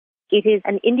It is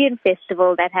an Indian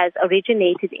festival that has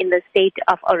originated in the state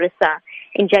of Orissa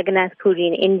in Jagannath Puri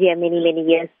in India many, many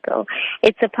years ago.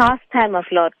 It's a pastime of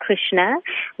Lord Krishna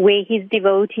where his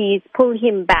devotees pull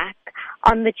him back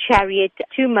on the chariot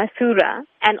to Mathura,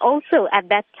 and also at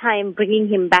that time bringing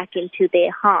him back into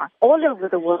their heart. All over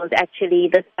the world, actually,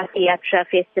 the Satyatra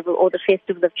festival or the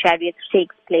Festival of Chariots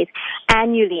takes place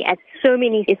annually at so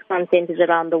many ISKON centers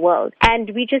around the world.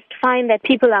 And we just find that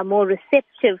people are more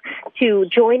receptive to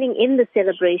joining in the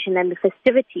celebration and the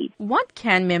festivities. What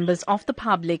can members of the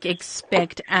public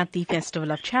expect at the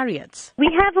Festival of Chariots? We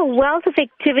have a wealth of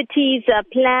activities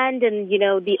planned, and,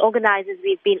 the organizers,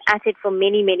 we've been at it for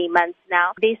many, many months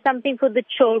now. There's something for the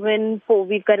children.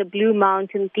 We've got a Blue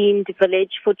Mountain themed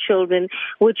village for children,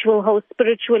 which will host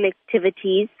spiritual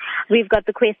activities. We've got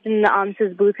the question and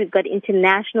answers booth. We've got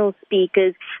international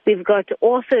speakers. We've got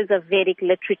authors of Vedic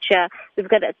literature. We've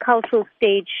got a cultural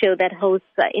stage show that hosts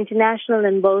international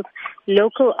and both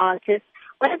local artists.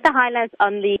 One of the highlights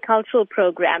on the cultural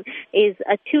program is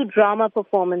 2 drama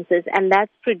performances, and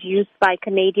that's produced by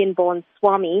Canadian-born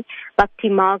Swami, Bhakti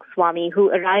Marg Swami, who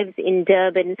arrives in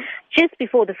Durban just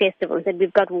before the festival. And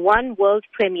we've got one world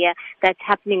premiere that's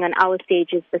happening on our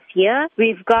stages this year.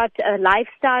 We've got a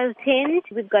lifestyle tent.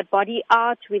 We've got body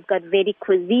art. We've got Vedic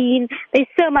cuisine. There's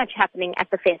so much happening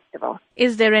at the festival.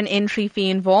 Is there an entry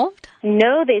fee involved?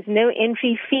 No, there's no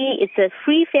entry fee. It's a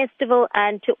free festival,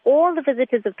 and to all the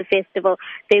visitors of the festival,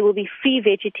 there will be free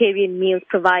vegetarian meals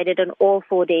provided on all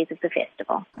 4 days of the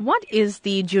festival. What is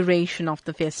the duration of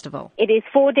the festival? It is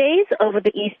 4 days over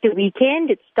the Easter weekend.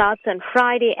 It starts on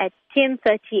Friday at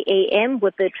 10:30 a.m.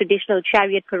 with the traditional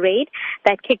chariot parade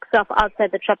that kicks off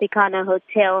outside the Tropicana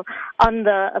Hotel on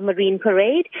the Marine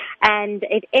Parade. And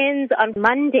it ends on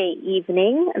Monday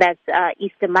evening, that's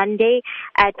Easter Monday,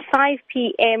 at 5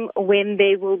 p.m. when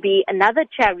there will be another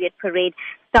chariot parade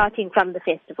starting from the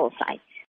festival site.